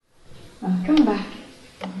Come back.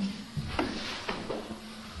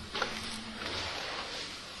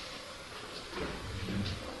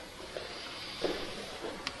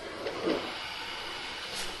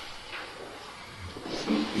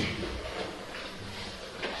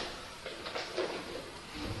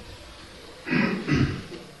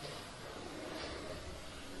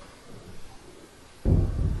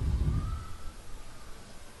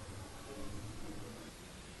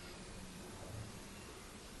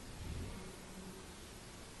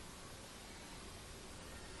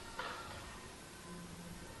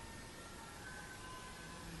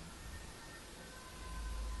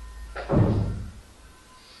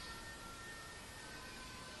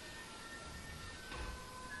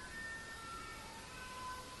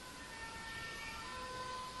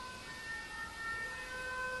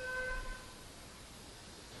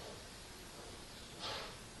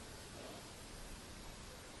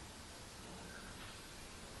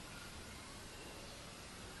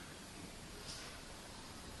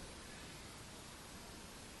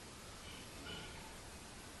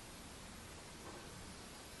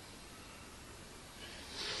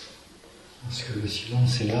 Parce que le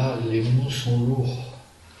silence est là, les mots sont lourds.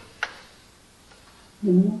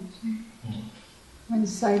 Les mots. When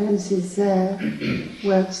silence is there,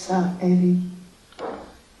 words are heavy.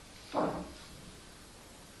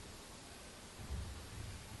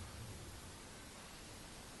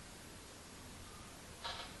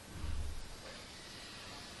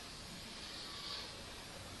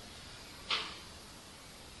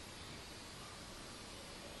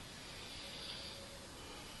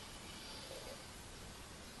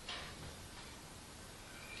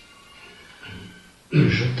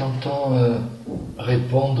 Je t'entends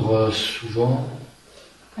répondre souvent.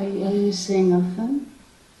 I hear you saying often.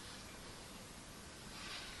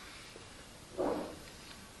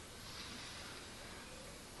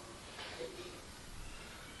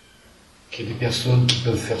 Qu'il y a des personnes qui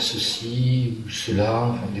peuvent faire ceci ou cela,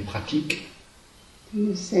 enfin des pratiques.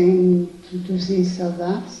 You're saying to do this or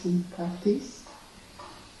that in practice.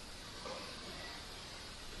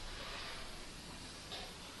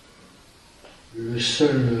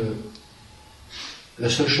 La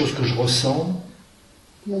seule chose que je ressens,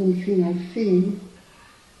 The only thing I feel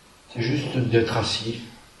c'est juste d'être assis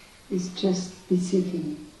is just be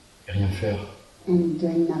sitting et rien faire. and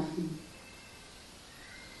doing nothing.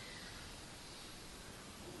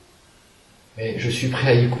 Mais je suis prêt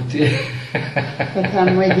à écouter. But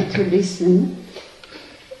I'm ready to listen.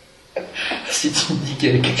 Si tu me dis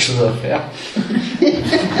qu'il y a quelque chose à faire.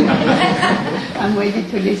 I'm ready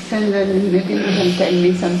to listen and maybe you can tell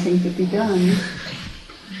me something to be done.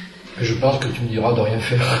 Je pense que tu me diras de rien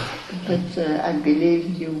faire. But I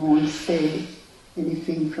believe you won't say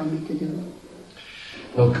anything for me to do.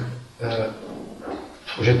 Donc,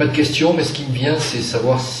 j'ai pas de questions, mais ce qui me vient, c'est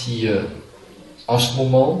savoir si, en ce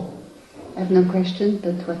moment, I have no question,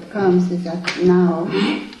 but what comes is that now,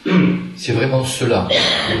 c'est vraiment cela.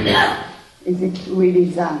 is it really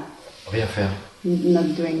that? Rien faire.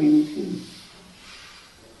 Not doing anything.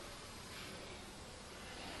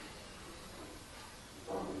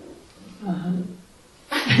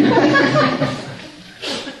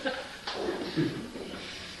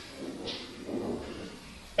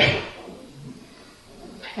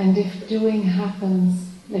 And if doing happens,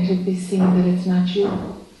 let it be seen that it's not you.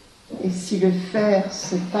 Et si le faire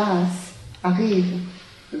se passe, arrive,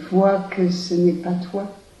 vois que ce n'est pas toi.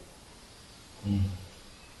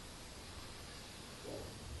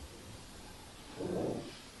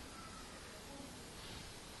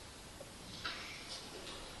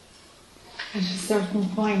 At a certain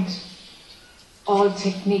point, all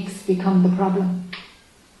techniques become the problem.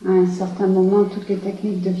 À un certain moment, toutes les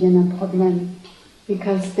techniques deviennent un problème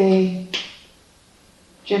Because they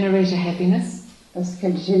generate a heaviness parce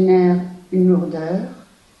qu'elles génèrent une lourdeur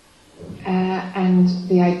and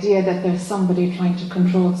the idea that there's somebody trying to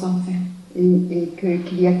control something. et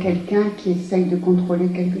qu'il y a quelqu'un qui essaye de contrôler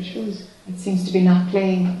quelque chose. It seems to be not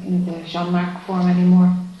playing in the Jean-Marc form anymore.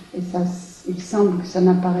 Et ça, il semble que ça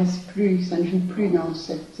n'apparaisse plus, que ça ne joue plus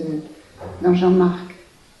dans Jean-Marc.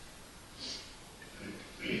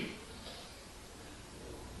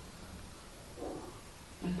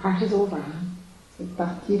 That part is over, huh? Cette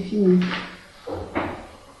partie est finie.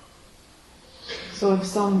 So if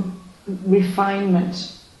some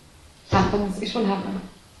refinement happens, it will happen.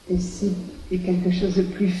 Et si quelque chose de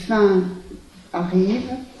plus fin arrive,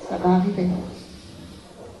 ça va arriver.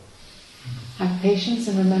 Have patience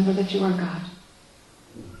and remember that you are God.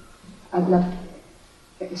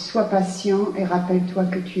 Sois patient et rappelle-toi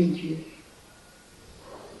que tu es Dieu.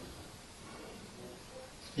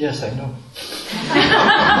 Yes, I know.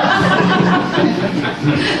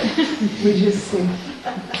 Oui, je sais.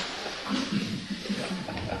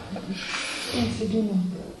 Oui, c'est bien.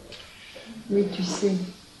 Oui, tu sais.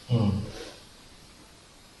 Hmm.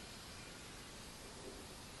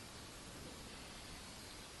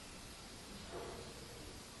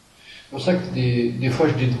 C'est pour ça que des fois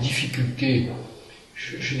j'ai des difficultés.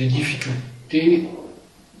 J'ai des difficultés.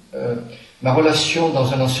 Ma relation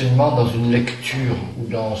dans un enseignement, dans une lecture ou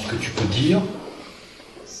dans ce que tu peux dire,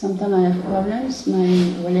 Sometimes I have problems.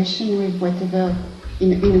 My relation with whatever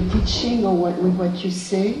in a teaching or with what you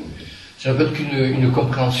say. ça ne peut être qu'une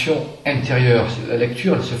compréhension intérieure. La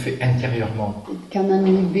lecture, elle se fait intérieurement. It can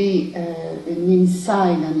only be an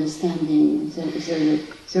inside understanding.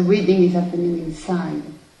 The reading is happening inside.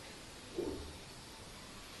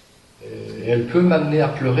 Et elle peut m'amener à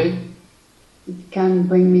pleurer. It can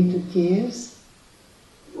bring me to tears.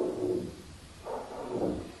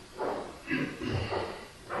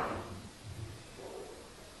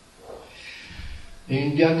 Et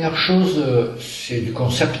une dernière chose, c'est du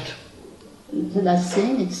concept. The last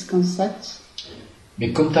thing, it's concept.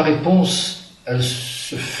 Mais comme ta réponse, elle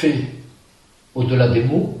se fait au-delà des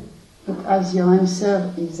mots, But as your answer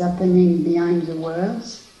is happening behind the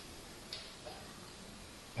words,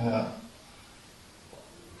 il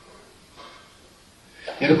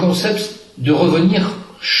y a le concept de revenir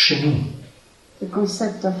chez nous. the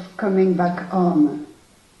concept of coming back home,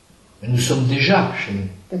 Mais nous sommes déjà chez nous.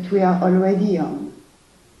 that we are already home.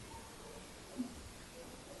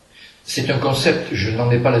 C'est un concept, je n'en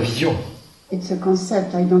ai pas la vision. It's a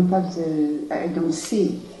concept, I don't see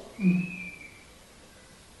it.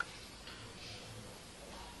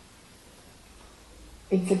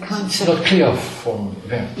 It's a It's concept. not clear for me.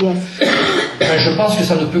 Yes. Enfin, je pense que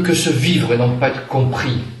ça ne peut que se vivre et non pas être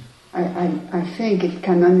compris. I think we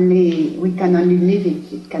can only live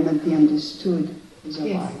it, it cannot be understood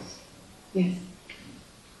otherwise. Yes.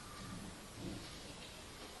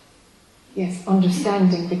 Yes,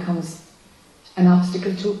 understanding becomes an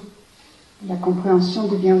obstacle too. La compréhension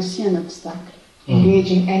devient aussi un obstacle.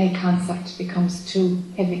 Engaging any concept becomes too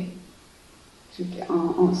heavy.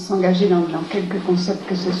 S'engager dans quelque concept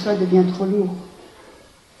que ce soit devient trop lourd.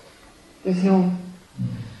 There's no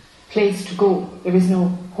place to go. There is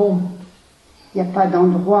no home. Il n'y a pas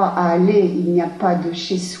d'endroit à aller, il n'y a pas de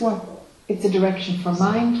chez soi. It's a direction for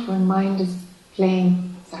mind, when mind is playing.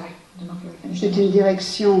 Sorry, I don't know if you're finished. C'est une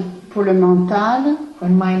direction pour le mental,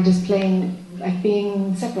 When mind is playing like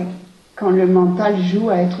being separate. quand le mental joue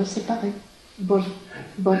à être séparé. But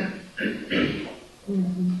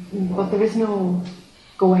there is no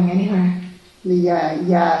going anywhere. Mais il y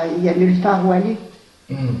a nulle part où aller.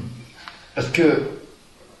 Parce que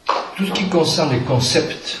tout ce qui concerne les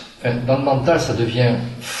concepts, dans le mental, ça devient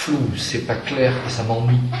flou, c'est pas clair et ça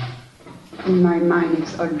m'ennuie. In my mind,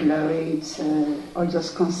 it's all blurry, it's all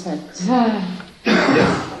those concepts.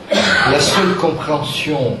 La seule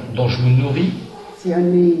compréhension dont je me nourris, The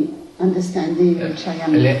only understanding which I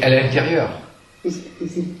am elle est intérieure. is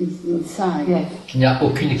inside. Yes. Il n'y a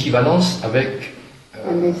aucune équivalence avec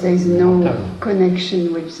And there is le no mental.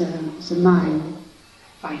 connection with the mind.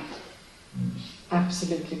 Fine.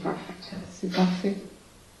 Absolutely perfect. C'est parfait.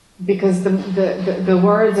 Because the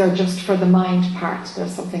words are just for the mind part.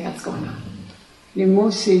 There's something else going on. Les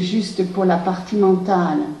mots, c'est juste pour la partie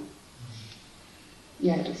mentale.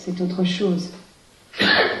 C'est autre chose.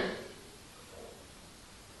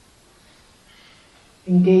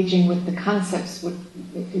 Engaging with the concepts,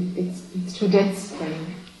 it's too dense for you.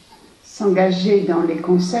 S'engager dans les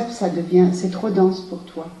concepts, c'est trop dense pour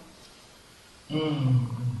toi. It's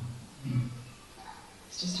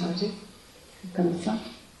just how it is. C'est comme ça.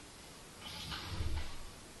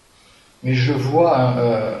 Mais je vois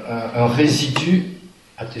un résidu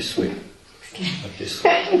à tes souhaits. À tes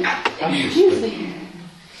souhaits. À tes souhaits.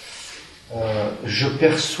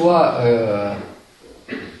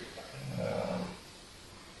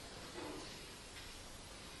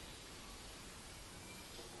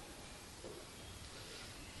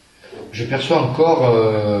 Je perçois encore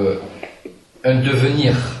un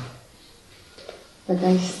devenir. But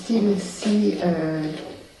I still see a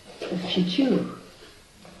future.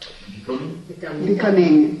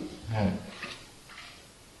 Becoming. Yeah.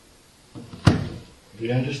 Do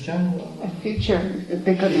you understand? A future.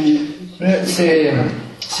 Becoming.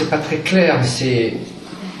 C'est pas très clair, mais c'est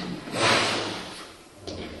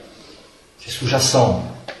sous-jacent.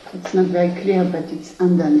 It's not very clear, but it's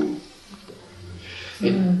underneath.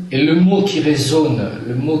 Et le mot qui résonne,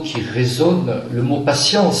 le mot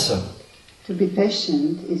patience, To be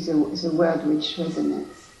patient is a word which resonates.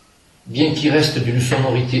 bien qu'il reste d'une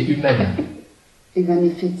sonorité humaine, even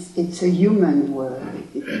if it's a human word,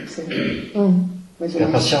 it's a, with La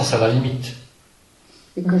an- patience à la limite.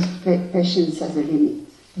 because patience has a limit.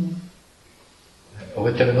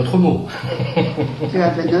 Aurait-elle un autre mot? You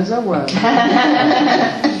have another word.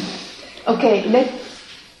 Okay,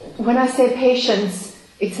 when I say patience,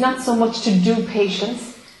 it's not so much to do patience,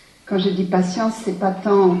 Quand je dis patience, c'est pas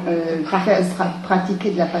tant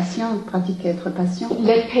pratiquer de la patience, pratiquer être patient.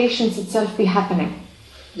 let patience itself be happening.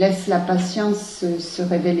 Laisse la patience se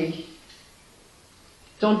révéler.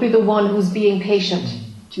 Don't be the one who's being patient.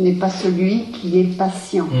 Tu n'es pas celui qui est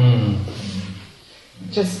patient.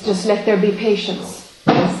 Just let there be patience.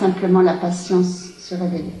 Laisse simplement la patience se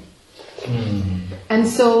révéler. And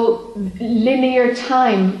so linear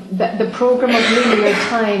time, the program of linear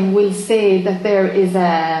time will say that there is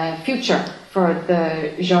a future for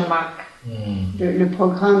the Jean-Marc. Le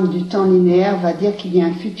programme du temps linéaire va dire qu'il y a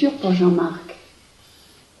un futur pour Jean-Marc.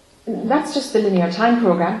 That's just the linear time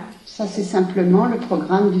program. Ça, c'est simplement le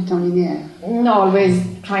programme du temps linéaire. Always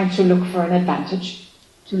trying to look for an advantage.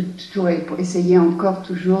 Toujours pour essayer encore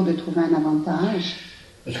toujours de trouver un avantage.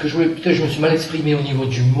 Parce que peut-être je me suis mal exprimé au niveau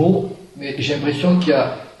du mot, mais j'ai l'impression qu'il y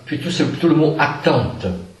a c'est plutôt le mot attente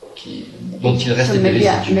dont il reste So des maybe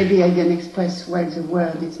résidus. I didn't express well the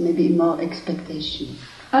word. It's maybe more expectation.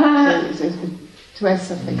 There's a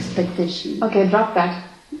stress of expectation. Okay, drop that.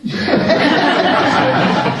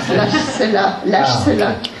 Lâche cela, lâche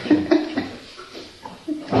cela.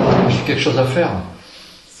 J'ai quelque chose à faire.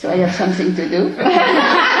 So I have something to do.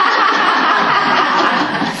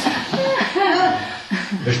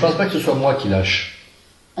 Mais je pense pas que ce soit moi qui lâche.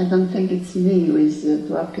 I don't think it's me who is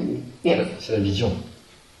dropping. Yes, C'est la vision.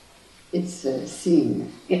 It's seeing,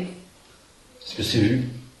 yes, Parce que c'est vu.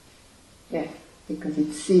 yes. because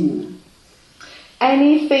it's seen.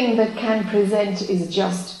 Anything that can present is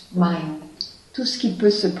just mind. Tout ce qui peut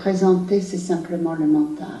se présenter, c'est simplement le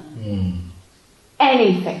mental.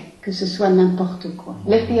 Anything. Que ce soit n'importe quoi.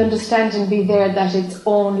 Let the understanding be there that it's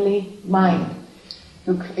only mind.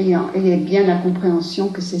 Donc, ayez bien la compréhension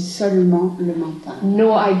que c'est seulement le mental.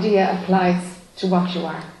 No idea applies to what you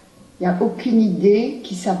are. Il n'y a aucune idée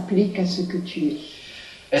qui s'applique à ce que tu es.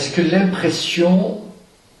 Est-ce que l'impression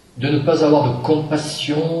de ne pas avoir de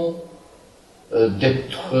compassion,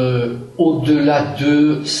 d'être au-delà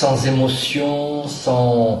d'eux, sans émotion,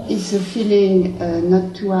 sans... It's a feeling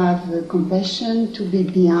not to have compassion, to be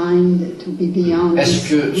beyond. Est-ce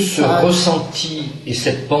que this ce thought, ressenti et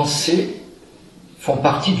cette pensée font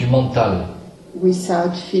partie du mental?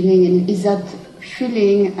 without feeling, and is that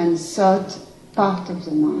feeling and thought part of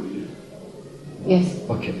the mind? Yes.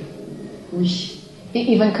 Ok. Oui.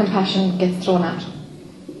 Even compassion gets thrown out.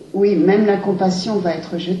 Oui, même la compassion va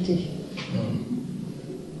être jetée.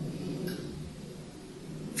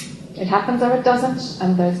 It happens or it doesn't,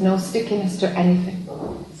 and there's no stickiness to anything.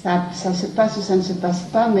 Ça se passe ou ça ne se passe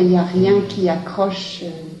pas, mais il n'y a rien qui accroche.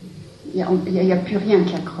 Il n'y a plus rien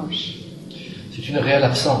qui accroche. C'est une réelle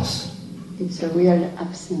absence. It's a real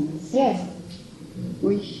absence. Yes.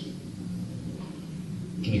 Oui.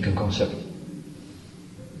 Qui n'est qu'un concept.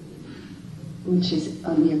 Which is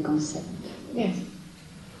only a concept. Yes.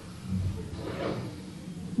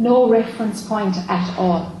 No reference point at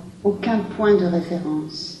all. Aucun point de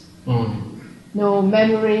référence. No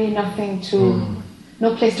memory, nothing to...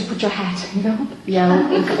 No place to put your hat, you know? Il n'y a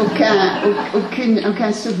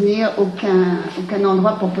aucun souvenir, aucun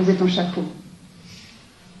endroit pour poser ton chapeau.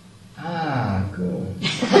 Ah, good.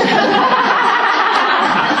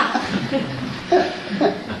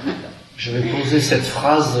 Je vais poser cette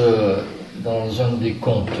phrase dans un des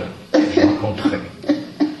contes que je raconterai.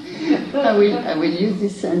 I will use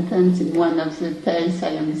this sentence in one of the tales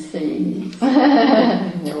I am saying.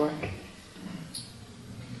 Your work.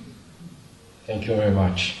 Thank you very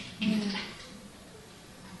much.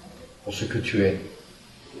 Pour ce que tu es.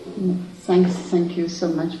 Thank you so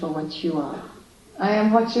much for what you are. I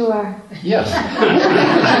am what you are. Yes.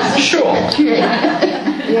 Sure.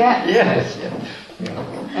 Yeah, Yes.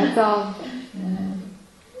 that's all.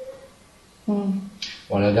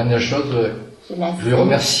 Bon, la dernière chose, Je je veux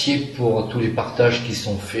remercier pour tous les partages qui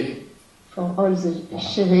sont faits, for all the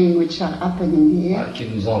sharing which are happening here, qui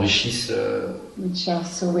nous enrichissent which are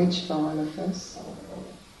so rich for all of us,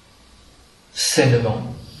 sainement.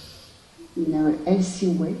 in a healthy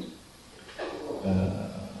way.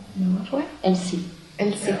 In what way? Healthy.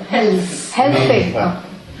 Healthy. Health. Healthy. Mais, voilà,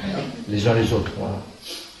 les uns les autres. Voilà.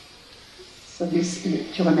 So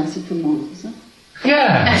tu remercies tout le monde, c'est ça?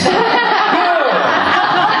 Yes. Good.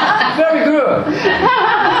 Very good.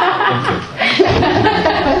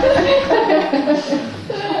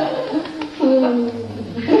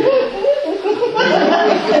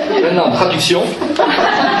 Maintenant, traduction.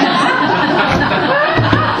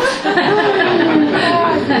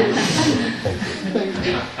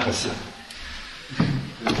 Merci.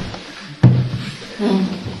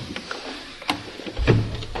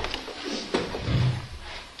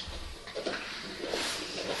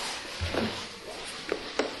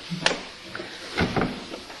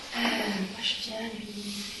 Je viens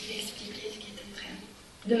lui expliquer ce qui est en train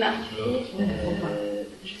de m'arriver.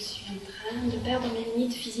 Je suis en train de perdre mes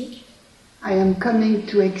limites physiques. I am coming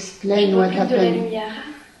to explain what De la happened. lumière.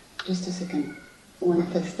 Just a second. One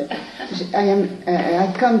test. I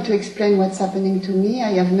come to explain what's happening to me.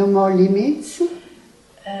 I have no more limits.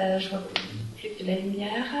 Je vois plus que de la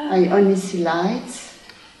lumière. I only see lights.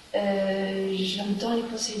 J'entends les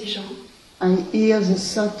pensées des gens. I hear the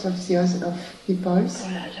thoughts of people.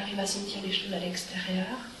 Voilà, j'arrive à sentir les choses à l'extérieur.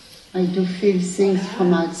 I do feel things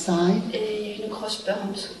from outside. Et il y a une grosse peur en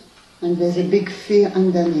dessous. And there's a big fear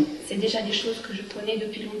underneath. C'est déjà des choses que je connais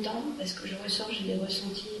depuis longtemps, parce que je ressens, je les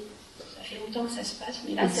ressentis. Ça fait longtemps que ça se passe,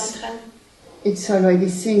 mais là c'est en train de... It's already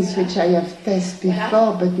things which I have tested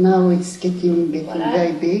before, but now it's getting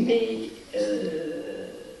very big. Et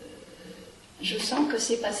je sens que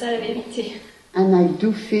c'est pas ça la vérité. And I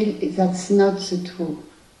do feel that's not the truth.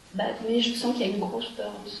 Mais je sens qu'il y a une grosse peur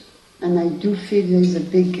en dessous. And I do feel there's a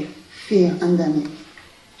big fear underneath.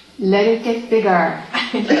 Let it get bigger.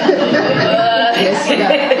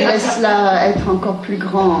 Laisse-la être encore plus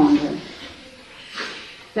grande.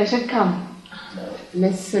 Let it come.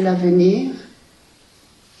 Laisse-la venir.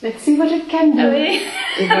 Let's see what it can do. Ah oui.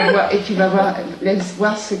 Et tu vas voir, laisse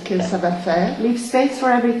voir ce que ça va faire. Leave space for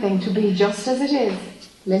everything to be just as it is.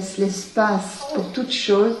 Laisse l'espace pour toute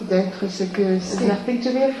chose d'être ce que There's c'est. nothing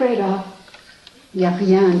to be afraid of. Il n'y a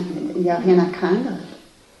rien à craindre.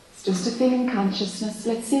 It's just a feeling consciousness.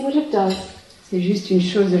 Let's see what it does. C'est juste une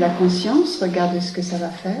chose de la conscience. Regarde ce que ça va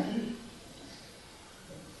faire.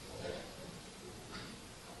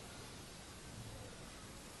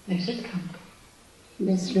 Let it come.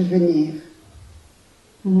 Laisse-le venir.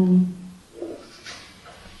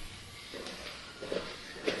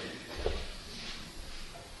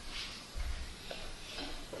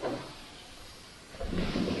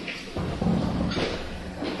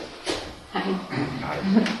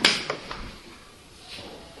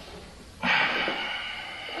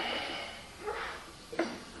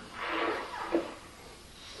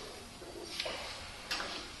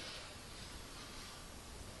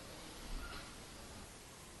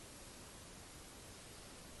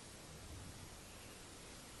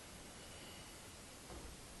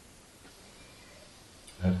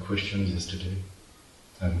 I had questions yesterday,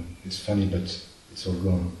 and it's funny, but it's all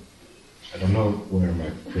gone. I don't know where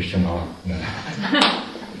my questions are now.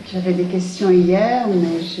 J'avais des questions hier,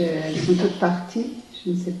 mais elles sont toutes parties.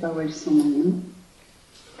 Je ne sais pas où elles sont maintenant.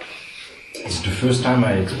 It's the first time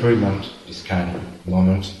I experiment this kind of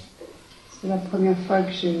moment. C'est la première fois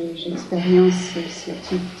que j'expérience ce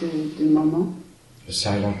type de moment. A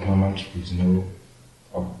silent moment with no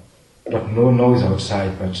noise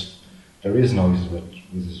outside, but there is noise, but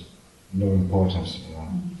with no importance. You know.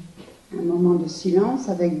 Un moment de silence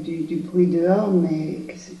avec du bruit dehors, mais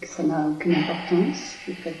que ça n'a aucune importance.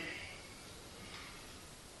 En fait.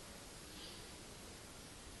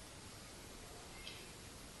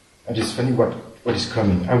 And it's funny what is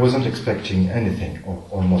coming. I wasn't expecting anything, or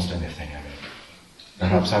almost anything. I mean,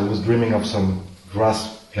 perhaps I was dreaming of some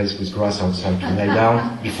place with grass outside to lay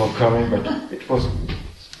down before coming, but it was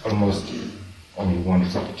almost only one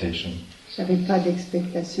expectation. J'avais pas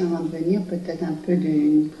d'expectation avant de venir, peut-être un peu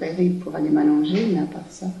d'une prairie pour aller m'allonger, mais à part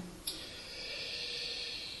ça.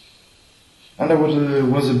 And I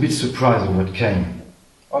was a bit surprised of what came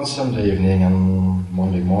on Sunday evening and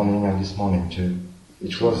Monday morning and this morning too.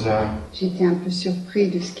 It was J'étais un peu surpris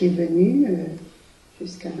de ce qui est venu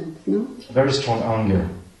jusqu'à maintenant. very strong anger.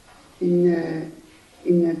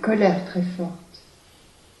 Une colère très forte.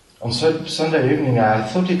 On Sunday evening I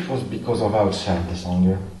thought it was because of outside, this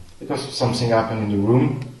anger. Because something happened in the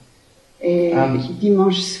room. Et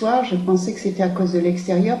dimanche soir, je pensais que c'était à cause de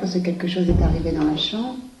l'extérieur, parce que quelque chose est arrivé dans la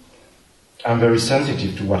chambre. I'm very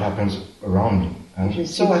sensitive to what happens around me. And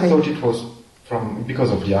so I thought it was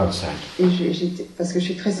because of the outside. Et parce que je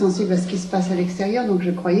suis très sensible à ce qui se passe à l'extérieur, donc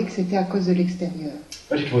je croyais que c'était à cause de l'extérieur.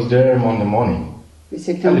 But it was there Monday morning. Mais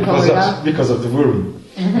c'était And it encore was là. because of the room.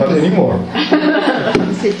 Not anymore.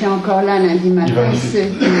 C'était encore là lundi matin, Even if c'est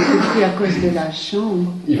plus à cause de la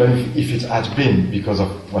chambre. Even if it had been because of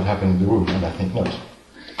what happened in the room, and I think not.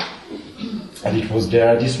 And it was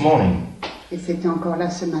there this morning. Et c'était encore là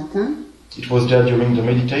ce matin. It was there during the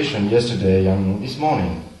meditation yesterday and this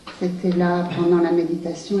morning. C'était là pendant la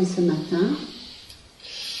méditation et ce matin.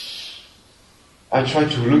 I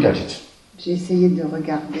tried to look at it J'ai essayé de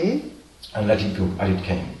regarder and let it go as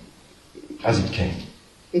it came.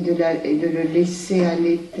 et de le laisser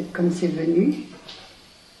aller comme c'est venu.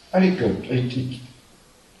 And it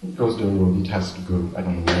goes the road it has to go. I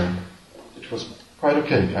don't know where. It was quite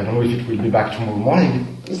okay. I don't know if it will be back tomorrow morning.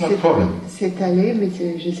 It's not a problem. C'est allé, mais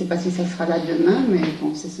je ne sais pas si ça sera là demain, mais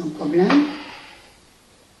bon, c'est sans problème.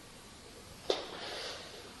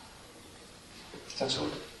 That's all.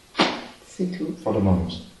 C'est tout For the moment.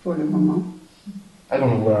 pour le moment. I don't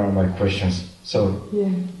know where are my questions. So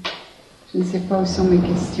Je ne sais pas où sont mes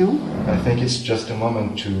questions. I think it's just a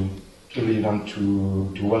moment to leave and to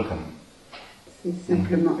welcome. C'est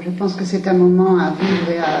simplement, je pense que c'est un moment à vivre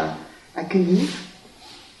et à accueillir.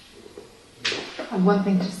 I have one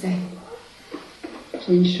thing to say.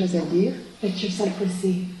 J'ai une chose à dire. Let yourself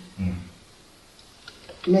receive.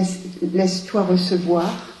 Laisse-toi recevoir.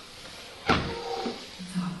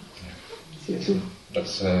 C'est tout. That's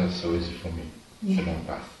so easy for me. It's a long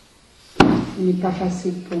path. Ce n'est pas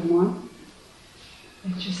facile pour moi.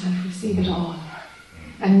 Let yourself receive it all.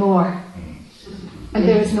 And more. And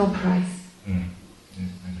there is no price.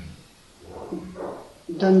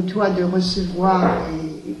 Donne-toi de recevoir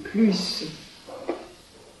et plus.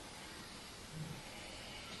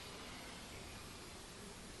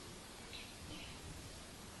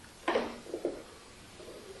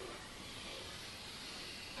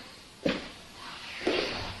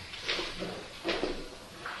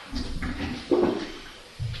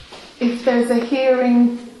 If there's a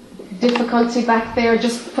hearing difficulty back there,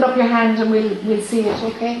 just put up your hand and we'll see it,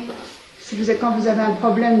 okay? Quand vous avez un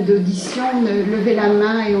problème d'audition, levez la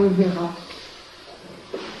main et on le verra.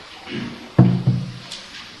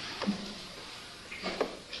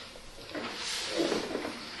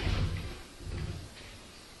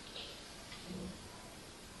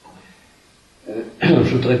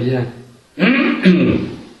 Je voudrais bien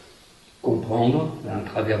comprendre à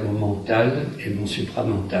travers mon mental et mon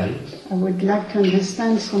supramental I would like to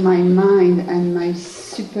understand through my mind and my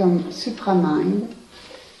supramind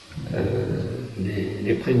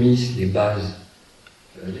les prémices, les bases,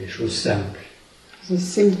 les choses simples.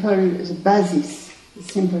 the basis, the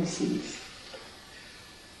simple things.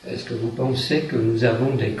 Est-ce que vous pensez que nous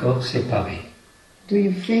avons des corps séparés? Do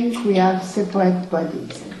you think we have separate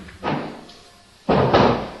bodies?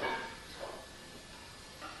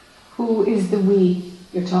 Who is the we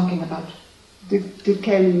you're talking about? De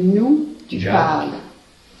quel nous tu Jack. parles?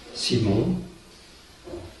 Simon,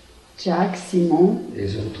 Jack, Simon,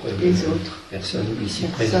 les autres personnes ici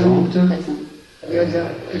personnes présentes. présentes.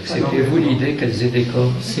 Acceptez-vous l'idée qu'elles aient des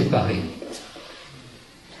corps séparés?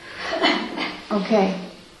 Okay.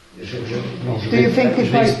 Je Do you think vais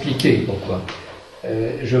people- expliquer pourquoi.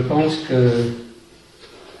 Je pense que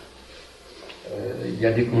il y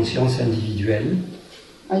a des consciences individuelles.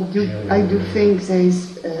 I do think there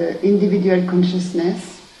is individual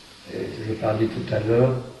consciousness. Je parlais tout à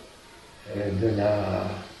l'heure de la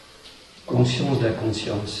conscience de la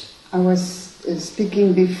conscience. I was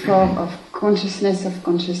speaking before of consciousness of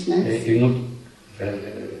consciousness. Et une autre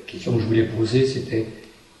question que je voulais poser, c'était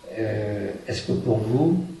est-ce que pour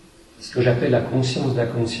vous, ce que j'appelle la conscience de la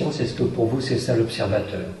conscience, est-ce que pour vous c'est ça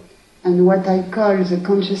l'observateur? And what I call the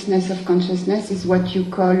consciousness of consciousness is what you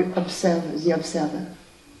call the observer.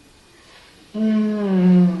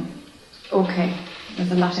 Okay.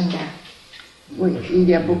 There's a lot in there. Oui, il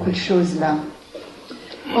y a beaucoup de choses là.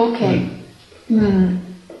 Okay.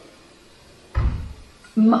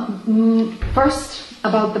 First,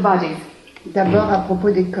 about the body. D'abord à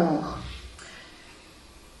propos des corps.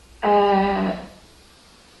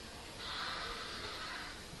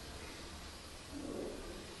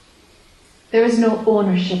 There is no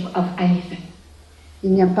ownership of anything.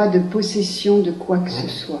 Il n'y a pas de possession de quoi que ce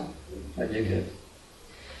soit.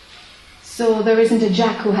 So there isn't a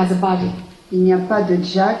Jack who has a body. Il n'y a pas de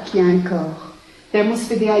Jack qui a un corps. There must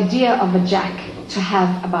be the idea of a Jack to have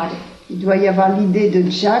a body. Il doit y avoir l'idée de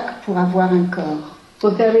Jack pour avoir un corps.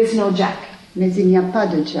 But there is no Jack. Mais il n'y a pas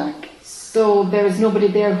de Jack. So there is nobody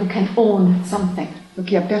there who can own something. Donc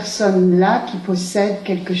il n'y a personne là qui possède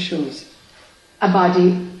quelque chose. A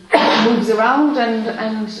body moves around and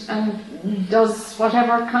does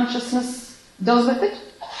whatever consciousness does with it.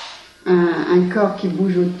 Un corps qui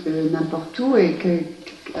bouge n'importe où et que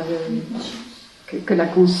la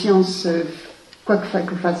conscience, quoi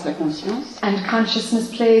que fasse la conscience. And consciousness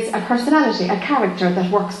plays a personality, a character that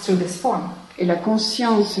works through this form. Et la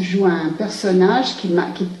conscience joue un personnage qui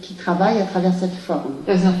travaille à travers cette forme.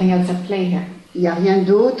 There's nothing else at play here. Il n'y a rien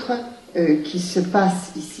d'autre qui se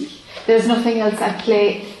passe ici. There's nothing else at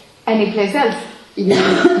play anyplace else. Il y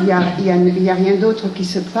a rien d'autre qui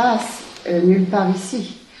se passe nulle part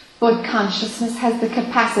ici. But consciousness has the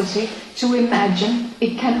capacity to imagine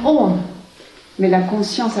it can own. Mais la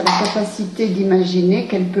conscience a la capacité d'imaginer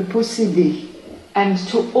qu'elle peut posséder. And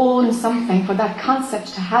to own something, for that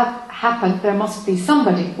concept to happen, there must be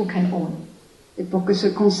somebody who can own. Et pour que ce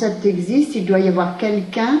concept existe, il doit y avoir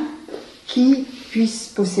quelqu'un qui puisse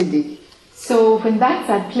posséder. So when that's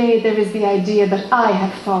at play, there is the idea that I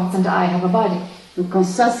have thoughts and I have a body. Donc quand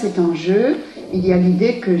ça c'est en jeu, il y a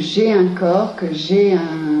l'idée que j'ai un corps, que j'ai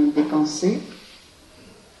des pensées.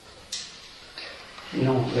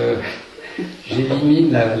 Non,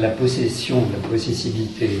 j'élimine la possession, la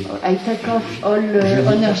possessivité. I take off all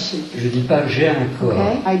ownership. Je dis pas j'ai un corps.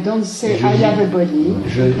 Okay. I don't say Je I dis- have a body.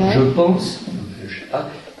 Je pense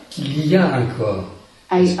qu'il y a un corps.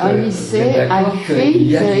 I Est-ce que only vous say êtes d'accord I qu'il think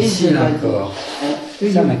y a there is ici a un body. corps?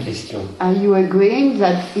 C'est ça ma question. Are you agreeing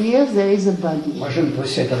that here there is a body? Moi, je ne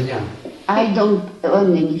possède rien. I don't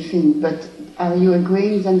own anything, but are you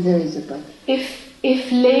agreeing that there is a body?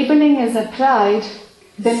 If labeling is applied,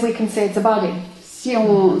 then we can say it's a body. Si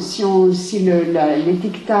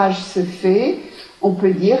l'étiquetage se fait, on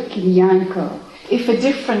peut dire qu'il y a un corps. If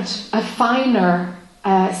a finer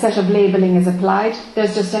set of labeling is applied,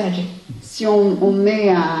 there's just energy. Si on met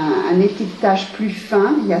un étiquetage plus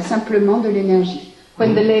fin, il y a simplement de l'énergie.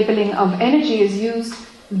 When the labeling of energy is used,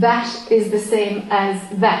 that is the same as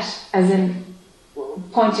that, as in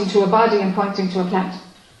pointing to a body and pointing to a plant.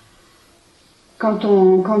 Quand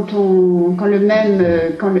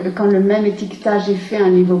le même étiquetage est fait à un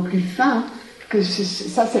niveau plus fin,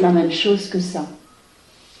 ça c'est la même chose que ça.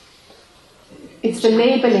 It's the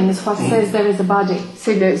labeling is what says there is a body.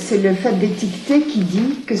 C'est le fait d'étiqueter qui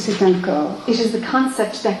dit que c'est un corps. It is the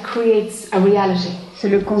concept that creates a reality. C'est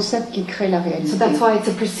le concept qui crée la réalité. So that's why it's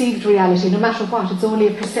a perceived reality. No matter what, it's only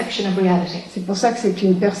a perception of reality. C'est pour ça que c'est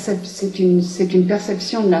une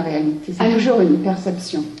perception de la réalité. C'est toujours une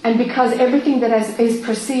perception. And because everything that is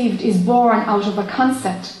perceived is born out of a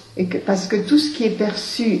concept, Parce que tout ce qui est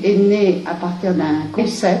perçu est né à partir d'un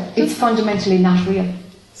concept, it's fundamentally not real.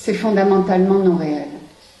 c'est fondamentalement non réel.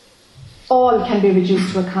 All can be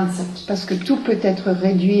reduced to a concept. Parce que tout peut être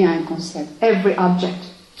réduit à un concept. Every object.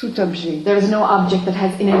 Tout objet. There is no object that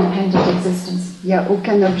has an independent existence. Il n'y a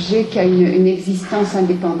aucun objet qui a une existence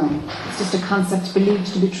indépendante. It's just a concept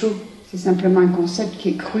believed to be true. C'est simplement un concept qui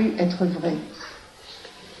est cru être vrai.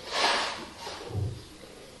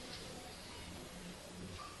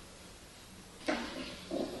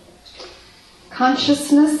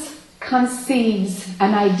 Consciousness conceives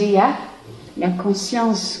an idea. La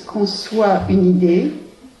conscience conçoit une idée.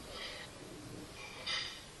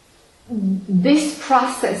 This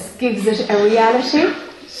process gives it a reality,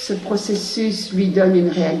 Ce processus lui donne une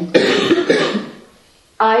réalité.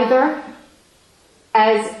 either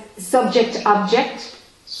as subject-object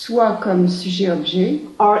Soit comme sujet-objet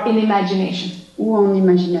or in imagination. ou en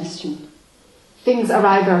imagination. Things are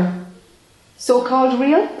either so-called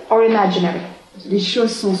real or imaginary. Les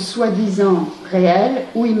choses sont soi-disant réelles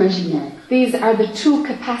ou imaginaires. These are the two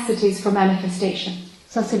capacities for manifestation.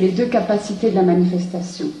 Ça, c'est les deux capacités de la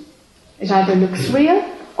manifestation. It either looks real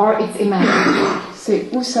or it's imaginary. C'est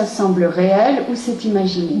ou ça semble réel ou c'est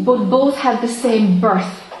imaginé. But both have the same birth,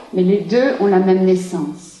 Mais les deux ont la même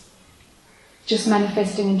naissance, just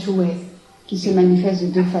manifesting in two ways. qui se manifeste de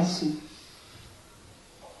deux façons.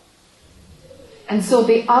 And so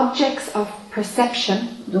the objects of perception,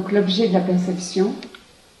 Donc l'objet de la perception,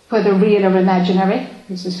 whether real or imaginary,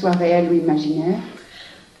 que ce soit réel ou imaginaire,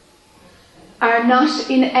 are not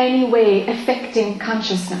in any way affecting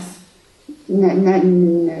consciousness.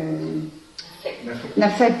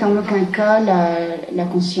 n'affecte en aucun cas la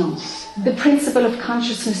conscience. The principle of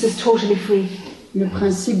consciousness is totally free. Le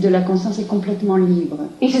principe de la conscience est complètement libre.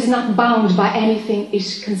 It is not bound by anything it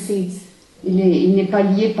conceives. Il n'est pas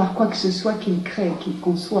lié par quoi que ce soit qu'il crée, qu'il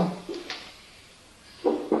conçoit.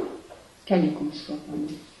 Qu'elle conçoit, pardon.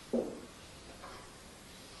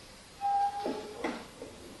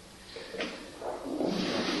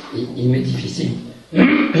 Il m'est difficile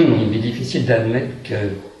d'admettre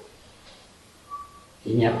qu'il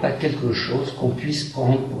n'y a pas quelque chose qu'on puisse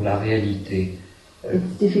prendre pour la réalité.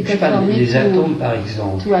 Je parle des atomes, par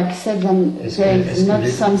exemple. To accept them, there is not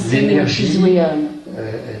something which is l'énergie, real.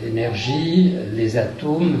 L'énergie, les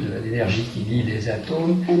atomes, l'énergie qui lie les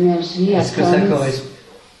atomes, Énergie, est-ce que ça atoms. correspond?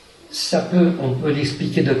 On peut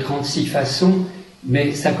l'expliquer de 36 façons,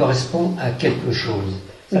 mais ça correspond à quelque chose.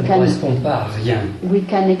 Ça ne correspond pas à rien. We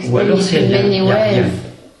can Ou explain alors it c'est in rien, many il n'y a rien. ways,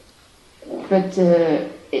 but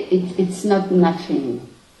it's not nothing.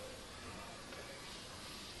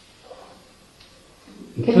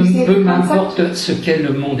 Can you see Peu the m'importe ce qu'est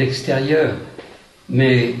le monde extérieur,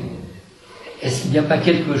 mais est-ce qu'il n'y a pas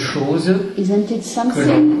quelque chose Isn't it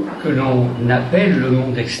something que l'on appelle le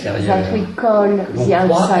monde extérieur, that we call que l'on the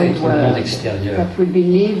croit outside être le monde world, extérieur, that we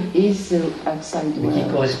believe is the outside mais qui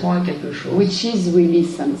world, correspond à quelque chose? which is really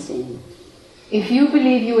something? If you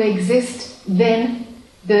believe you exist, then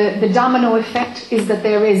the domino effect is that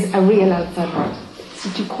there is a real outside world. Si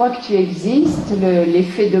tu crois que tu existes,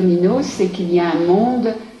 l'effet domino, c'est qu'il y a un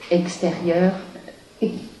monde extérieur.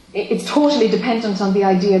 It's totally dependent on the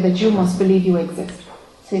idea that you must believe you exist.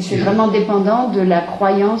 C'est vraiment dépendant de la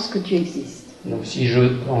croyance que tu existes. Donc si je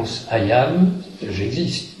pense I am,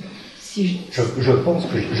 j'existe. Si Je pense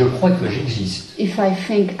que je crois que j'existe. if I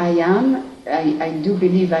think I am, I do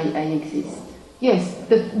believe I exist. Yes,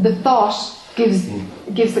 the thought gives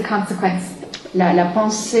the consequence. La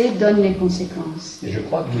pensée donne les conséquences. Et je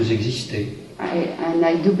crois que vous existez. And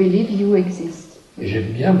I do believe you exist. Et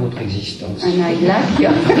j'aime bien votre existence. And I like you.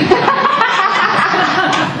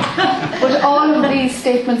 But all of these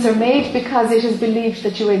statements are made because it is believed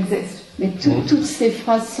that you exist. Mais toutes ces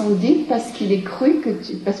phrases sont dites parce qu'il est cru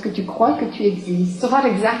parce que tu crois que tu existes. So what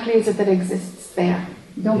exactly is it that exists there?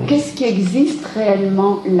 Donc qu'est-ce qui existe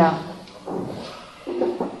réellement là?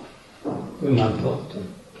 Peu m'importe.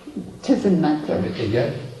 Doesn't Ça matter. m'est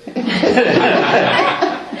égal.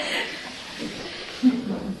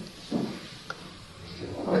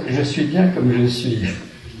 Je suis bien comme je suis.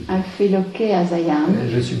 I feel okay as I am.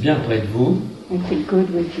 Je suis bien près de vous. I feel good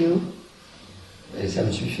with you. Et ça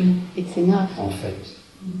me suffit, It's enough. en fait.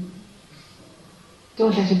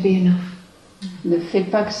 Don't let it be enough. Ne fais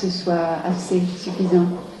pas que ce soit assez suffisant.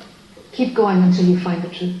 Keep going until you find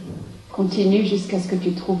the truth. Continue jusqu'à ce que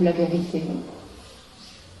tu trouves la vérité.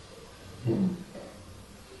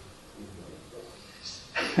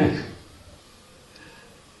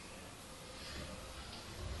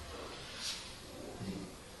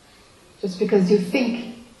 Just because you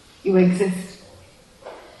think you exist.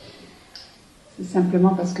 C'est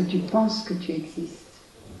simplement parce que tu penses que tu existes.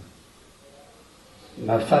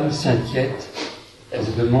 Ma femme s'inquiète. Elle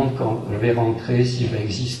se demande quand je vais rentrer si je vais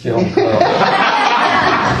exister encore.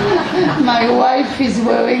 My wife is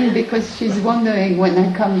worrying because she's wondering when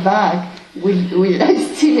I come back, will I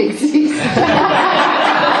still exist?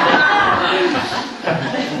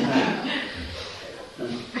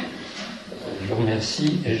 Je vous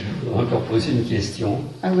remercie et je voudrais encore poser une question.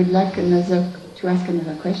 I would like to ask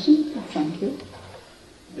another question. Thank you.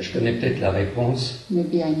 Je connais peut-être la réponse,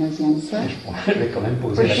 Maybe I know the answer. mais je vais quand même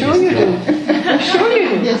poser For la sure you question. do. For sure you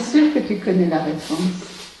do. Bien sûr que tu connais la réponse.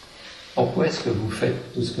 Pourquoi est-ce que vous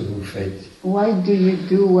faites tout ce que vous faites? Why do you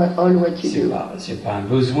do all what you do? C'est pas un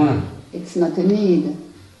besoin. It's not a need.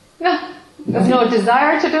 No. There's no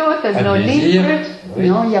desire to do it. There's Pas no de need désir. for it. Oui.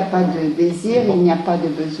 Non, il n'y a pas de désir, il n'y a pas de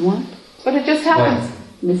besoin, But it just happens.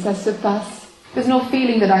 mais ça se passe. There's no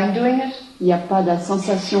feeling that I'm doing it. Il n'y a pas la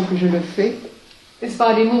sensation que je le fais. This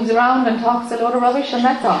body moves around and talks a load of rubbish and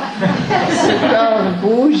that's all. Ce corps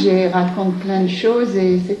bouge et raconte plein de choses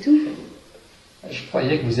et c'est tout. Je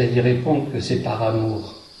croyais que vous alliez répondre que c'est par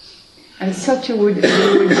amour. I thought you would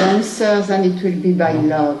answer and it will be by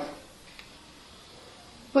love.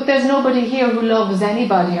 But there's nobody here who loves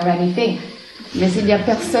anybody or anything. Mais il n'y a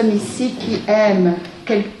personne ici qui aime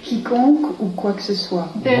quiconque ou quoi que ce soit.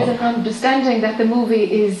 There's an understanding that the movie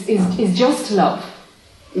is just love.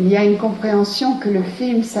 Il y a une compréhension que le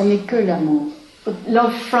film, ça n'est que l'amour. But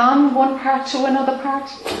love from one part to another part,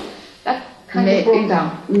 that kind of broke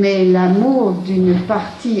down. Mais l'amour d'une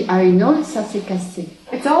partie à une autre, ça s'est cassé.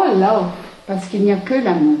 It's all love, Parce qu'il n'y a que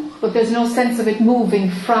l'amour. but there's no sense of it moving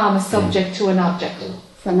from a subject to an object.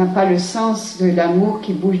 Ça n'a pas le sens de l'amour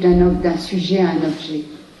qui bouge d'un sujet à un objet.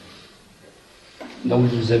 Donc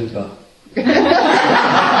je vous aime pas.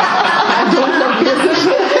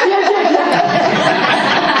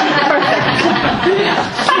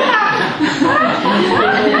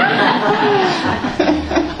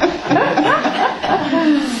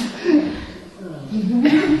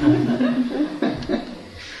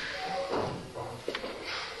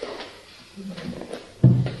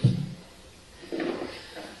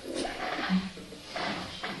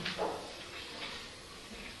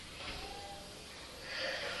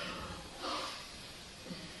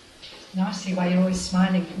 Now I see why you're always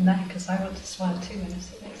smiling from there, because I want to smile too when I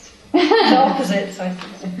see this. The opposite, so I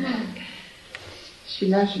think. Je suis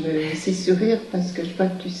là, je veux aussi sourire parce que je vois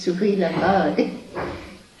que tu souris là-bas et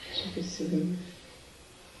je veux sourire.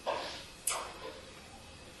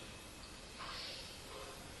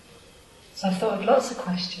 So I've thought of lots of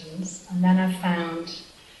questions, and then I've found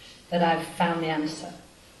that I've found the answer.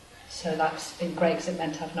 So that's been great, because it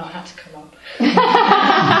meant I've not had to come up.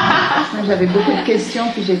 J'avais beaucoup de questions,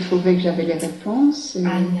 puis j'ai trouvé que j'avais les réponses. Et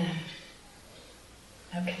And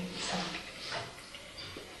Okay, so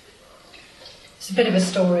it's a bit of a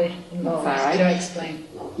story involved That's all right. to explain.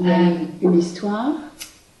 Il y a une histoire.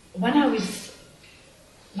 When I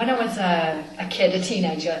was a kid, a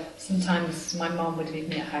teenager, sometimes my mom would leave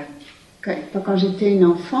me at home, Quand j'étais une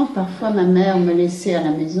enfant, parfois ma mère me laissait à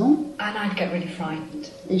la maison and I'd get really frightened.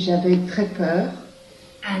 et j'avais très peur.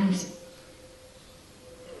 And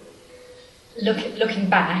looking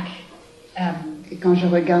back, Et quand je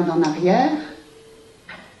regarde en arrière,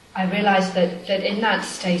 I realised that in that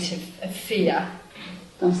state of fear,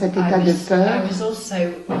 dans cet I état de was peur, also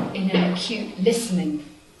in an acute listening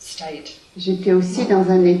state. j'étais aussi dans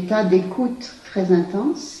un état d'écoute très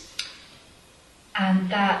intense. And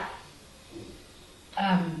that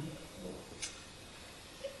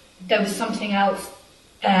there was something else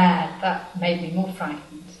there that made me more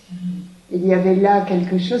frightened. Il y avait là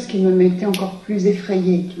quelque chose qui me mettait encore plus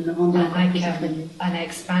effrayée, qui me rendait And encore like plus effrayée. an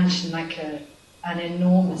expansion, like an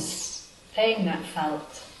enormous thing that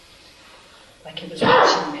felt like it was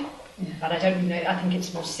watching me. But I don't know, I think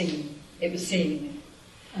it's more seeing. It was seeing me.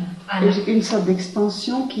 Et j'ai une sorte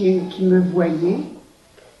d'expansion qui me voyait.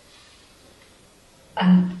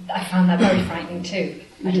 And I found that very frightening too.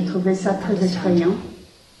 J'ai trouvé ça très effrayant.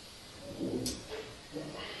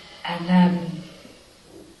 And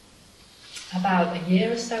about a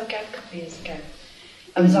year or so ago, a couple of years ago,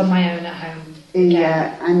 I was on my own at home. Et il y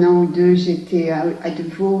again. a 1 an ou 2, j'étais à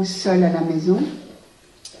nouveau seule à la maison.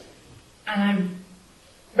 And I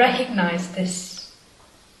recognized this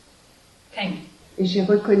thing. Et j'ai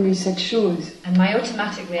reconnu cette chose. And my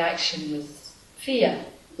automatic reaction was fear.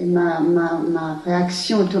 Et ma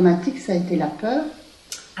réaction automatique, ça a été la peur.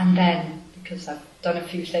 And then, because I've done a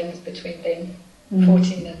few things between being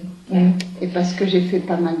 14 and now, Et parce que j'ai fait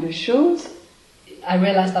pas mal de choses, I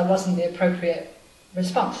realized that wasn't the appropriate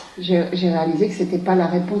response. j'ai réalisé que c'était pas la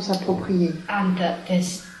réponse appropriée. And that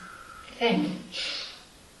this thing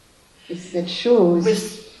Et cette chose,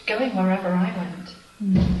 was going wherever I went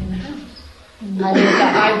in the house. allait-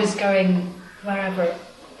 That I was going wherever.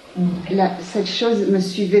 cette chose me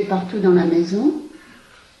suivait partout dans la maison.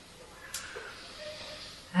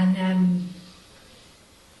 And I'm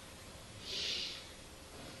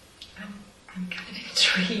kind of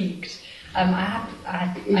intrigued.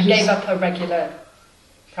 I gave up a regular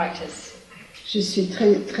practice. Je suis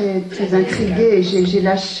très intriguée et j'ai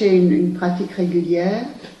lâché une pratique régulière.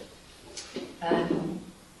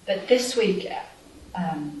 But this week,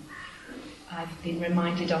 I've been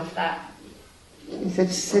reminded of that. Et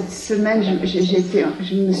cette semaine, je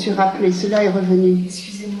me suis rappelé, cela est revenu.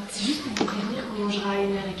 Excusez-moi, c'est juste pour vous prévenir qu'on mangera à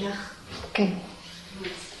 1h15. Ok.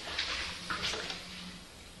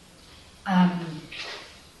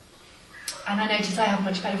 And I notice I have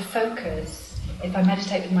much better focus if I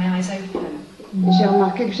meditate with my eyes open. Et j'ai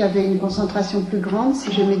remarqué que j'avais une concentration plus grande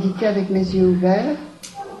si je méditais avec mes yeux ouverts.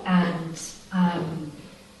 And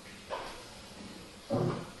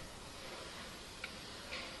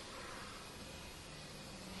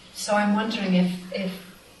so I'm wondering if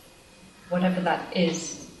whatever that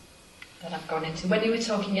is that I've gone into. When you were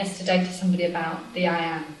talking yesterday to somebody about the I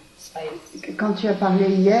am space, Quand tu as parlé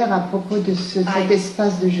hier à propos de cet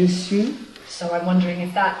espace de je suis, so I'm wondering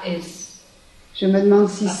if that is je me demande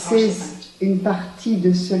si That c'est part. une partie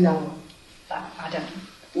de cela. that, I don't know.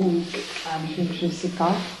 Ou je ne sais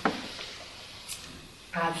pas.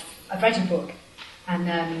 I've read a book, and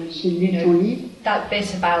J'ai you lu ton know livre. that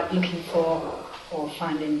bit about looking for or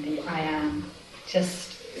finding the I am.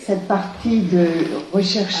 Just Cette partie de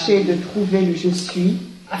rechercher, de trouver le je suis,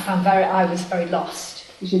 I was very lost,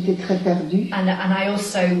 j'étais très perdue. and I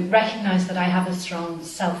also recognise that I have a strong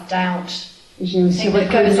self-doubt J'ai aussi thing that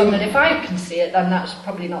goes on. That reconnu if I can see it, then that's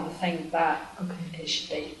probably not the thing that it should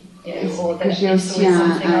be, you know, or that J'ai it's aussi always un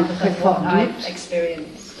something other très than fort what I've doute.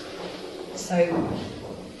 experienced. So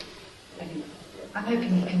anyway, I'm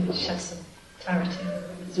hoping you can shed some clarity.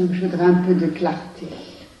 Donc je voudrais un peu de clarté.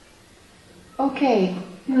 Okay.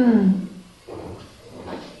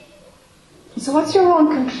 So what's your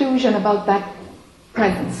own conclusion about that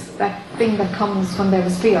presence, that thing that comes when there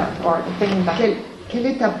is fear, or the thing that... Quelle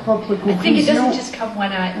est ta propre I think it conclusion? doesn't just come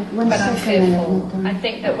when One I'm second, fearful. Nathan. I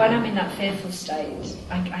think that when I'm in that fearful state,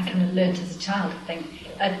 I kind of learned as a child, I think,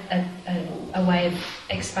 a way of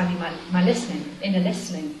expanding my listening, inner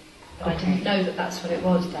listening. But I didn't know that that's what it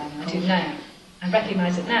was then. I do now. I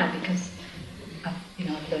recognise it now because I've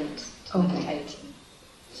learned to meditate.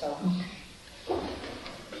 So,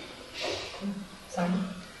 sorry.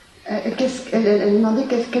 Elle demandait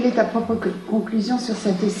quelle est ta propre conclusion sur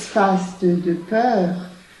cet espace de peur.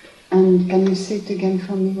 And can you say it again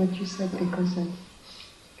for me what you said, because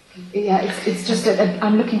Yeah, it's just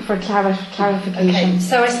I'm looking for clarification. Okay,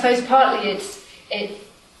 so I suppose partly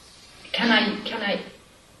can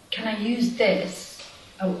I use this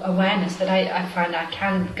awareness that I find I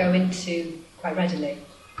can go into quite readily?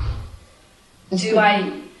 Do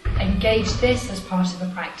I engage this as part of a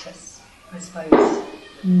practice, I suppose?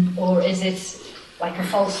 Or is it like a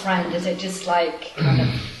false friend? Is it just like kind of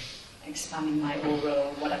expanding my aura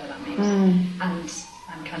or whatever that means? And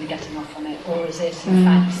I'm kind of getting off on it. Or is it in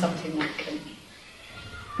fact something that can,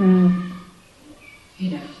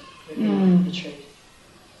 reveal the truth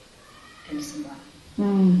in some way?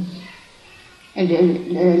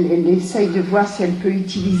 Elle essaye de voir si elle peut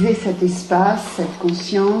utiliser cet espace, cette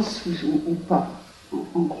conscience ou pas,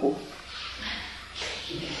 en gros.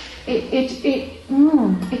 It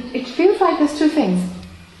feels like there's two things.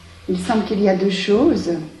 Il semble qu'il y a deux choses.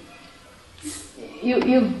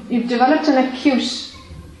 You've developed an acute,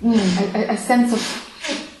 a sense of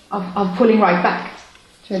pulling right back.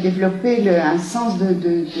 Tu as développé un sens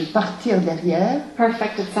de partir derrière.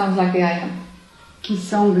 Perfect, it sounds like the I am. Qui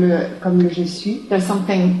semble comme le je suis. There's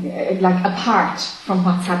something like apart from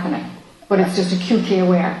what's happening, but it's just acutely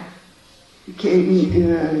aware. Qui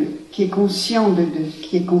est conscient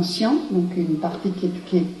qui est conscient, donc une partie qui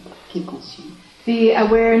est consciente. The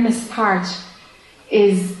awareness part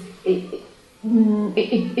is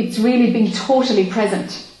it's really being totally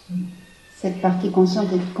present. Cette partie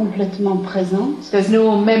consciente est complètement présente. There's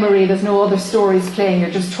no memory, there's no other stories playing,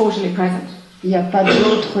 you're just totally present. Il n'y a pas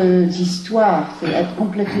d'autres histoires, c'est être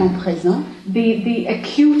complètement présent. The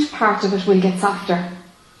acute part of it will get softer.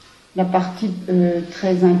 La partie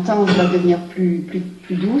très intense va devenir plus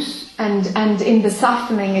douce. And in the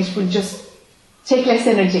softening it will just take less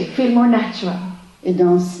energy, feel more natural. Et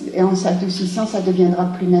en s'adoucissant, ça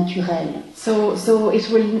deviendra plus naturel. So it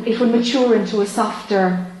will mature into a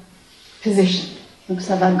softer position. Donc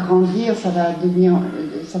ça va grandir, ça va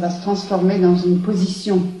se transformer dans une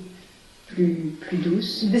position plus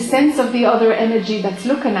douce. The sense of the other energy that's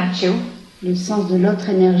looking at you. Le sens de l'autre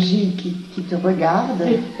énergie qui te regarde.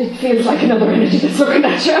 It feels like another energy that's looking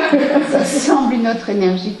at you. Ça semble une autre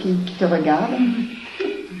énergie qui te regarde.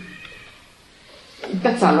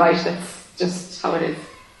 That's all right. That's just how it is.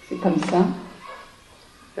 C'est comme ça.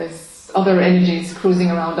 There's other energies cruising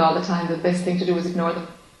around all the time. The best thing to do is ignore them.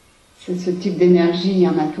 C'est ce type d'énergie, il y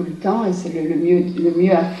en a tout le temps, et c'est le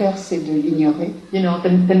mieux à faire, c'est de l'ignorer. You know,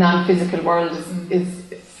 the non-physical world is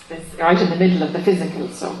right in the middle of the physical,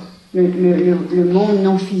 so. Le monde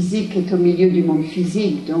non physique est au milieu du monde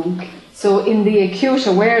physique, donc. So in the acute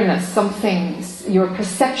awareness, some things, your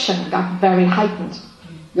perception got very heightened.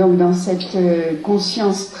 Donc dans cette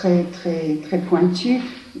conscience très pointue,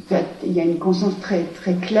 il y a une conscience très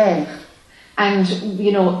claire. And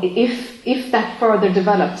you know, if that further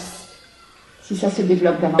develops, si ça se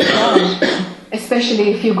développe davantage,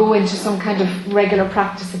 especially if you go into some kind of regular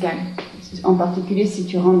practice again. En particulier si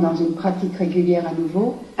tu rentres dans une pratique régulière à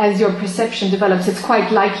nouveau. As your perception develops, it's quite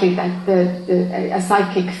likely that a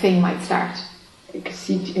psychic thing might start. Et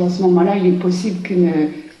à ce moment-là, il est possible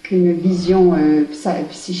qu'une vision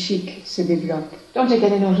psychique se développe. Don't take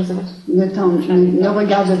any notice of it. Ne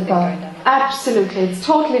regarde pas. Absolutely, it's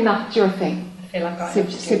totally not your thing.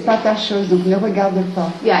 C'est pas ta chose, donc ne regarde pas.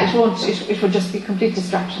 Yeah, it will just be complete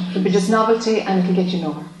distraction. It will be just novelty and it will get you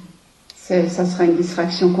nowhere. Ça sera une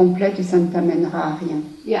distraction complète et ça ne t'amènera à rien.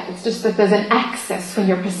 Yeah, it's just that there's an access when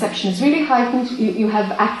your perception is really heightened. You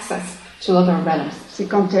have access to other realms. C'est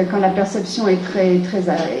quand la perception est très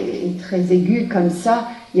aiguë comme ça,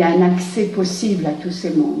 il y a un accès possible à tous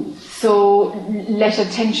ces mondes. So let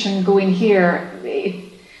attention go in here.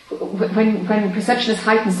 When perception is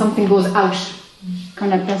heightened, something goes out. Quand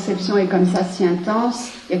la perception est comme ça si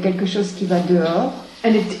intense, il y a quelque chose qui va dehors.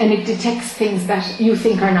 And it detects things that you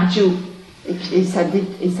think are not you. Et ça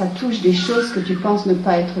touche des choses que tu penses ne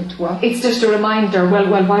pas être toi. It's just a reminder. Well,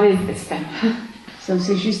 what is this then?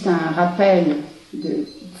 C'est juste un rappel de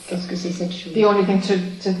ce que c'est cette chose. The only thing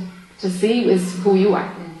to see is who you are.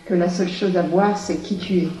 Que la seule chose à voir, c'est qui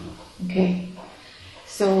tu es. Okay.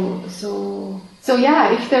 So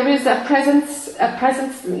yeah, if there is a presence,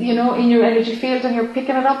 you know, in your energy field and you're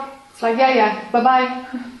picking it up, it's like yeah, bye bye.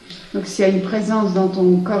 Donc s'il y a une présence dans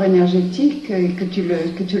ton corps énergétique et que tu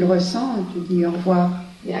le ressens, tu dis au revoir.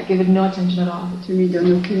 Yeah, give it no attention at all. Tu lui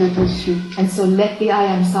donnes aucune attention. And so let the I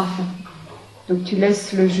am soften. Donc tu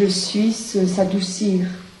laisses le je suis s'adoucir.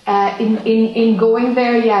 In going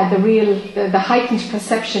there, yeah, the heightened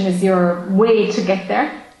perception is your way to get there.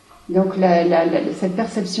 Donc cette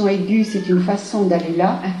perception aiguë, c'est une façon d'aller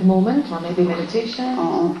là. At the moment, or maybe meditation.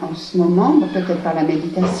 En ce moment, peut-être par la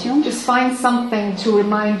méditation. Just find something to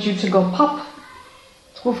remind you to go pop.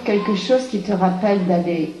 Trouve quelque chose qui te rappelle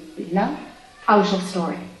d'aller là, out of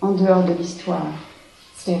story. en dehors de l'histoire,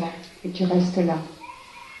 Stay there. et tu restes là.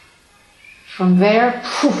 From there,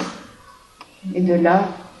 poof, Et de là,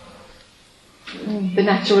 the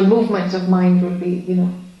natural movement of mind will be,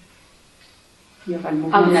 il y aura le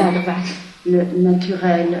mouvement outside of that, le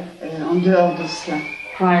naturel en dehors de cela,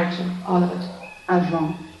 prior to all of it.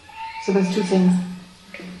 avant, So there's two things.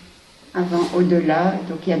 avant, au-delà,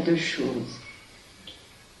 donc il y a deux choses.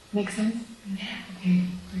 Make sense?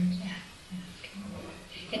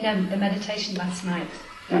 In the meditation last night,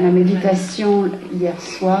 Dans la méditation hier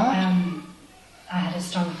soir, I had a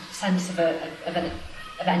strong sense of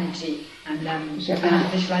energy, and I J'avais had a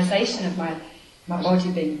visualization of my body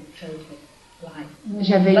being filled with light.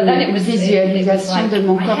 j'avais But then it une was visualisation like de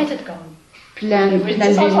mon my corps head had gone. plein It was de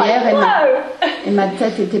just, I was lumière like, whoa! et ma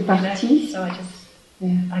tête était partie. So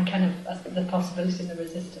I kind of the possibility and the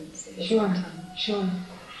resistance at the Sure, same time. sure.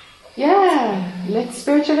 Yeah, let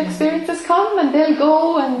spiritual experiences come and they'll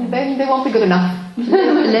go and then they won't be good enough.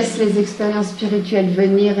 Laisse les expériences spirituelles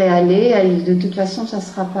venir et aller, et de toute façon ça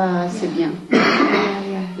sera pas assez bien.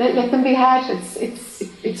 Let them be had.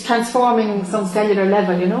 It's transforming some cellular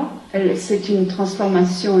level, C'est une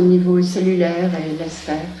transformation au niveau cellulaire et laisse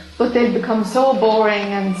faire. But they'll become so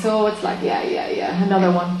boring and so it's like, yeah, another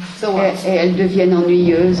one. So what? Et elles deviennent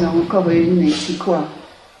ennuyeuses, encore une, et puis quoi?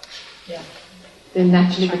 Yeah. They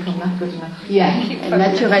naturally become not good enough. Yeah.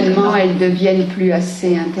 Naturellement, elles deviennent plus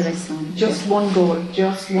assez intéressantes. Just one goal.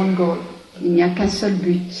 Il n'y a qu'un seul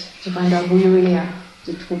but, To find out who you really are.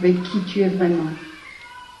 de trouver qui tu es vraiment.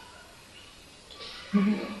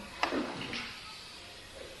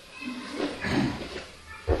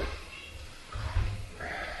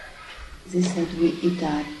 They said we eat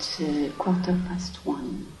at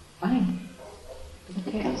 1:15. Fine. Okay.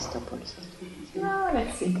 Okay. Can stop also. No,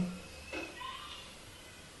 let's see.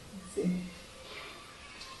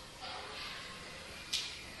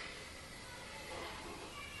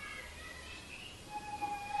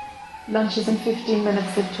 Lunch is in 15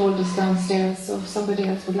 minutes, they've told us downstairs, so if somebody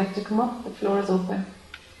else would like to come up, the floor is open.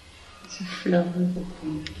 The floor is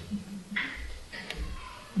open.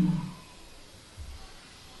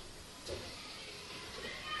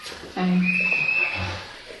 Thanks.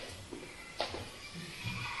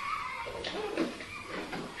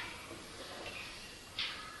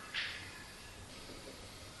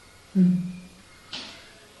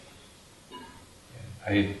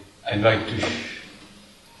 I'd like to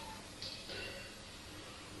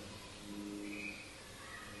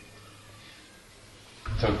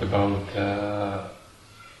talk about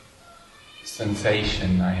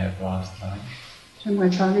sensation I had last night.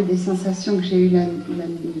 J'aimerais parler des sensations que j'ai eues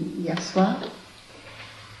hier soir.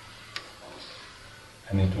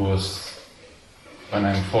 And it was when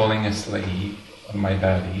I'm falling asleep on my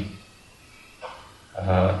belly.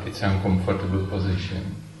 It's an uncomfortable position.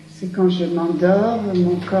 C'est quand je m'endors,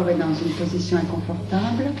 mon corps est dans une position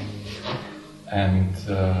inconfortable. And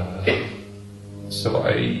so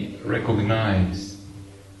I recognize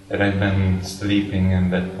that I've been sleeping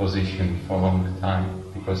in that position for a long time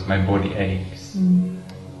because my body aches.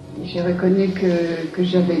 J'ai reconnu que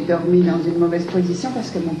j'avais dormi dans une mauvaise position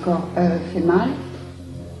parce que mon corps fait mal.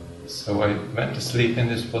 So I went to sleep in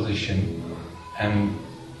this position and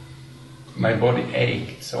my body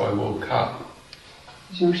ached, so I woke up.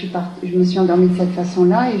 Je me suis endormie de cette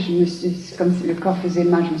façon-là et comme si le corps faisait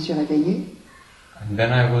mal, je me suis réveillée. And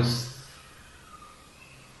then I was,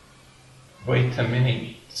 wait a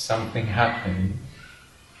minute, something happened.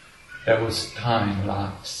 There was time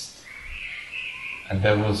lapsed and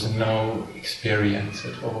there was no experience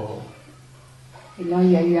at all. Et là,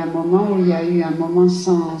 il y a eu un moment où il y a eu un moment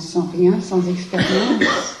sans rien, sans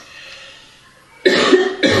expérience.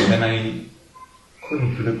 And then I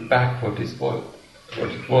couldn't look back what it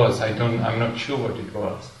was. I'm not sure what it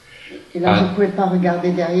was. Et là, je ne pouvais pas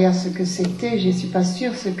regarder derrière ce que c'était. Je ne suis pas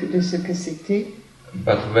sûre de ce que c'était.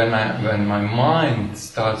 But when my mind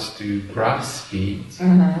starts to grasp it,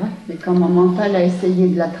 Mais quand mon mental a essayé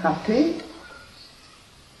de l'attraper,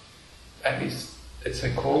 it's a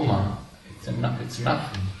coma. It's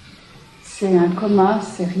nothing. c'est un coma,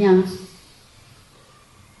 c'est rien.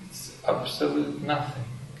 It's absolute nothing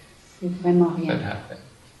C'est vraiment that rien, happened.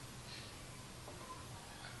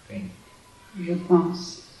 I think je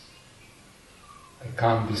pense. I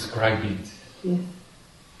can't describe it. Yes.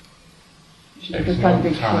 Je ne There peux is pas no le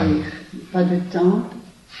décrire. Pas de temps.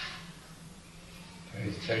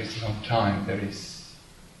 There is no time.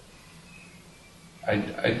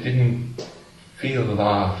 I didn't feel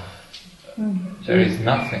love. There is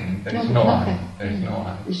nothing. There is no I. There is no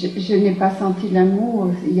I. Je n'ai pas senti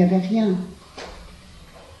l'amour, il n'y avait rien.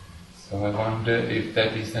 So I wonder if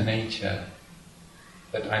that is the nature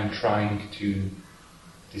that I'm trying to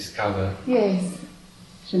discover. Yes.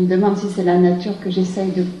 Je me demande si c'est la nature que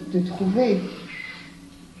j'essaye de trouver,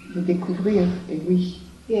 de découvrir, et oui.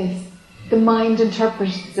 Yes. The mind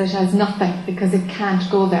interprets it as nothing because it can't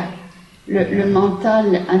go there. Le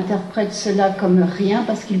mental interprète cela comme rien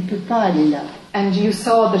parce qu'il ne peut pas aller là. And you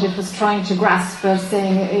saw that it was trying to grasp or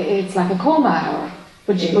saying it's like a coma,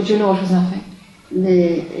 but you know it was nothing.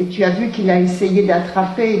 Et tu as vu qu'il a essayé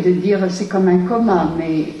d'attraper et de dire c'est comme un coma,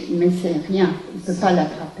 mais c'est rien, il ne peut pas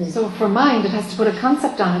l'attraper. So for mind, it has to put a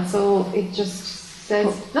concept on it, so it just says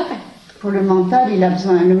nothing. Pour le mental, il a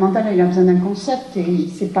besoin d'un concept et il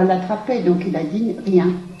ne sait pas l'attraper, donc il a dit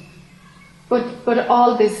rien. But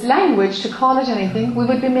all this language, to call it anything, we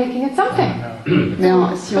would be making it something. Mais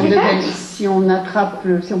si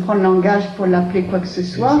on prend le langage pour l'appeler quoi que ce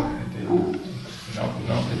soit,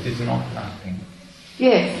 It is not nothing.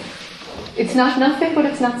 Yes, it's not nothing, but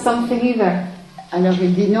it's not something either. Alors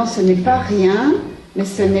il dit non, ce n'est pas rien, mais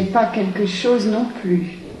ce n'est pas quelque chose non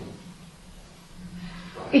plus.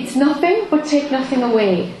 It's nothing, but take nothing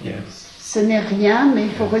away. Yes. Ce n'est rien, mais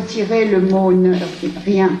il faut retirer le mot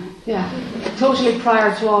rien. Yeah, totally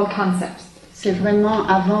prior to all concepts. C'est vraiment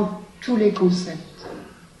avant tous les concepts.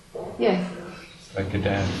 Yes. It's like a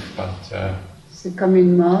death, but C'est comme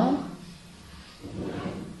une mort.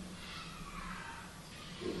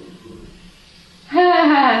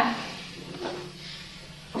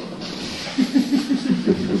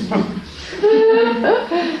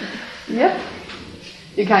 Yep.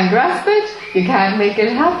 You can't grasp it. You can't make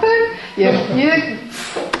it happen.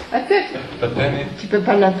 That's it. but then Tu peux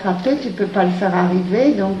pas l'attraper, tu peux pas le faire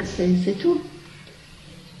arriver, donc c'est tout.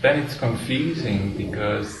 it's confusing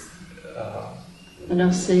because Alors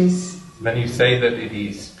when you say that it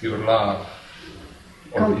is pure love,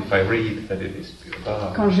 or Quand- if I read that it is pure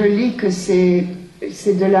love, quand je lis que c'est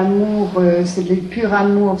de l'amour, c'est du pur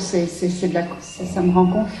amour, ça me rend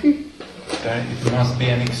confus. then it must be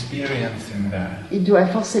an experience in there. Il doit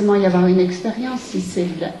forcément y avoir une expérience si c'est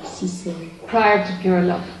Prior to pure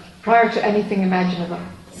love. Prior to anything imaginable.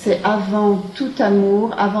 c'est avant tout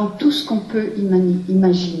amour, avant tout ce qu'on peut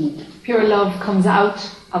imaginer. Pure love comes out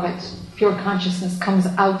of it. Pure consciousness comes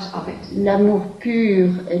out of it. L'amour pur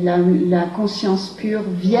et la conscience pure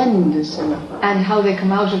viennent de cela. And how they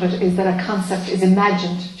come out of it is that a concept is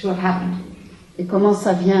imagined to have happened. Et comment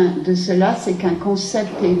ça vient de cela? C'est qu'un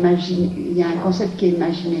concept est imaginé. Il y a un concept qui est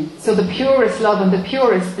imaginé. So the purest love and the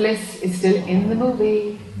purest bliss is still in the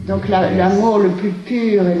movie. Donc l'amour le plus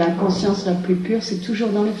pur et la conscience la plus pure, c'est toujours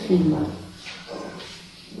dans le film.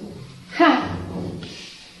 Ha!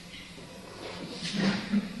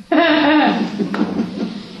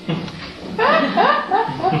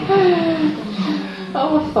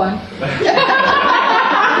 Oh, what fun.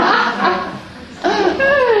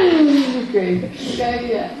 Great.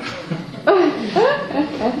 Yeah.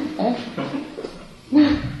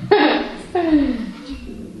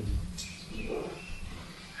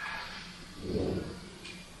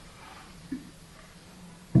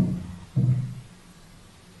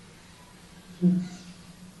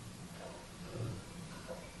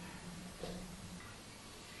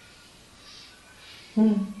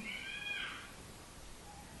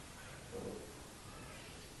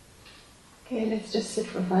 Okay, let's just sit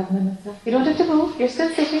for 5 minutes. You don't have to move. You're still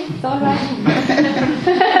sitting. It's all right.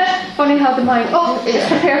 Funny how the mind, just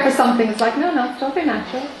prepare for something. It's like, no, don't be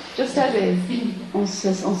natural. Just as is. On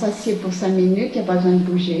s'assied pour 5 minutes, il n'y a pas besoin de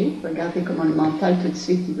bouger. Regardez comment le mental, tout de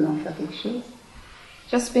suite, il veut en faire quelque chose.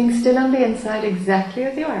 Just being still on the inside exactly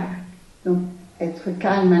as you are. Donc, être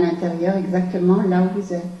calme à l'intérieur, exactement là où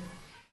vous êtes.